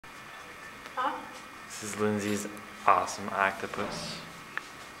Huh? This is Lindsay's awesome octopus.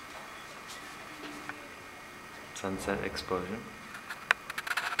 Sunset explosion.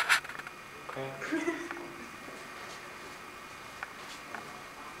 Crap.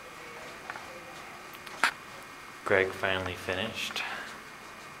 Greg finally finished.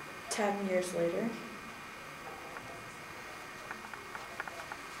 10 years later.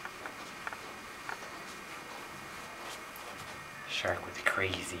 Shark with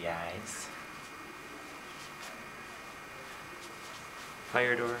crazy eyes.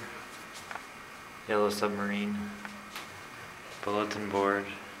 Fire door. Yellow submarine. Bulletin board.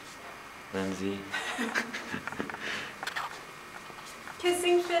 Lindsay.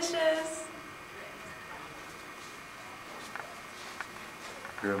 Kissing fishes.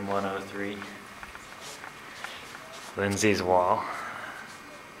 Room 103. Lindsay's wall.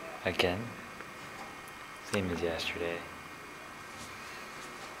 Again. Same as yesterday.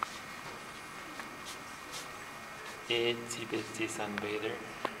 Itsy bitsy sunbather.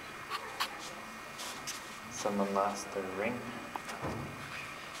 Someone lost their ring.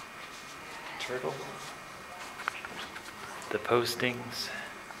 Turtle. The postings.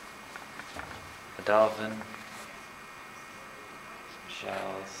 A dolphin. Some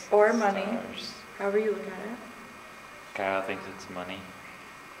shells. Or money. Stars. However you look at it. Kyle thinks it's money.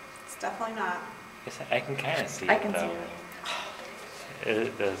 It's definitely not. I can kind of see I it can though. see it.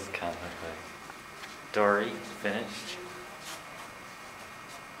 It does kind of look like. Dory finished.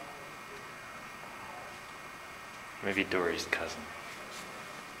 Maybe Dory's cousin.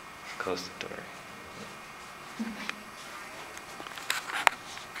 Close to Dory.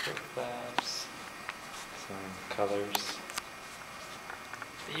 Flip flaps. Some colors.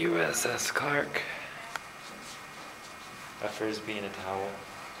 The USS Clark. A frisbee and a towel.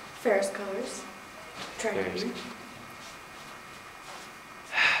 Ferris colors. Ferris. Trendy.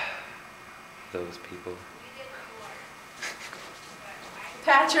 Those people.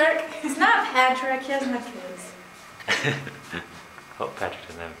 Patrick. It's not Patrick, he doesn't have kids. Hope Patrick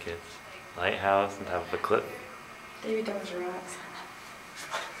doesn't have kids. Lighthouse on top of a cliff. Davy Dover's rocks.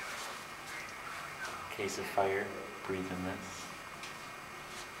 Case of fire. Breathe in this.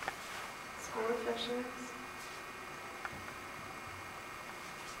 School fishes.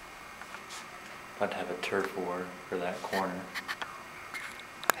 About to have a turf war for that corner.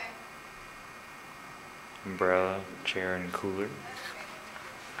 Umbrella, chair and cooler.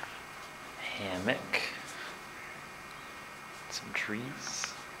 Hammock. Some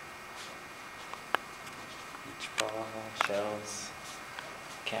trees. Beach ball, shells.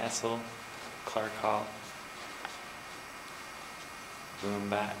 Castle. Clark Hall.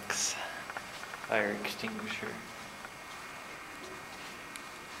 Boombox. Fire extinguisher.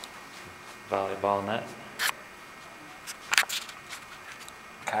 Volleyball net.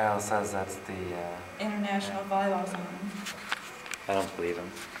 Kyle says that's the, International Volleyball Zone. I don't believe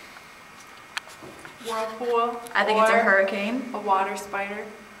him. Whirlpool. I think it's a or hurricane. A water spider.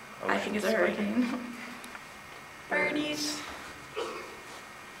 I think it's a Ocean spider. hurricane. Birdies.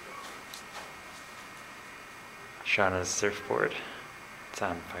 Shauna's surfboard. It's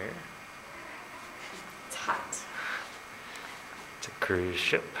on fire. It's hot. It's a cruise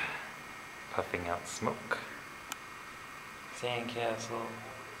ship. Puffing out smoke. Sandcastle.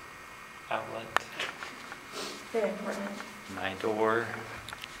 Outlet. Very important. My door.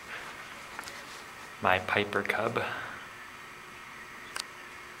 My Piper Cub.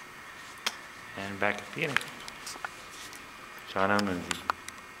 And back to the beginning. Shauna and Lindsay.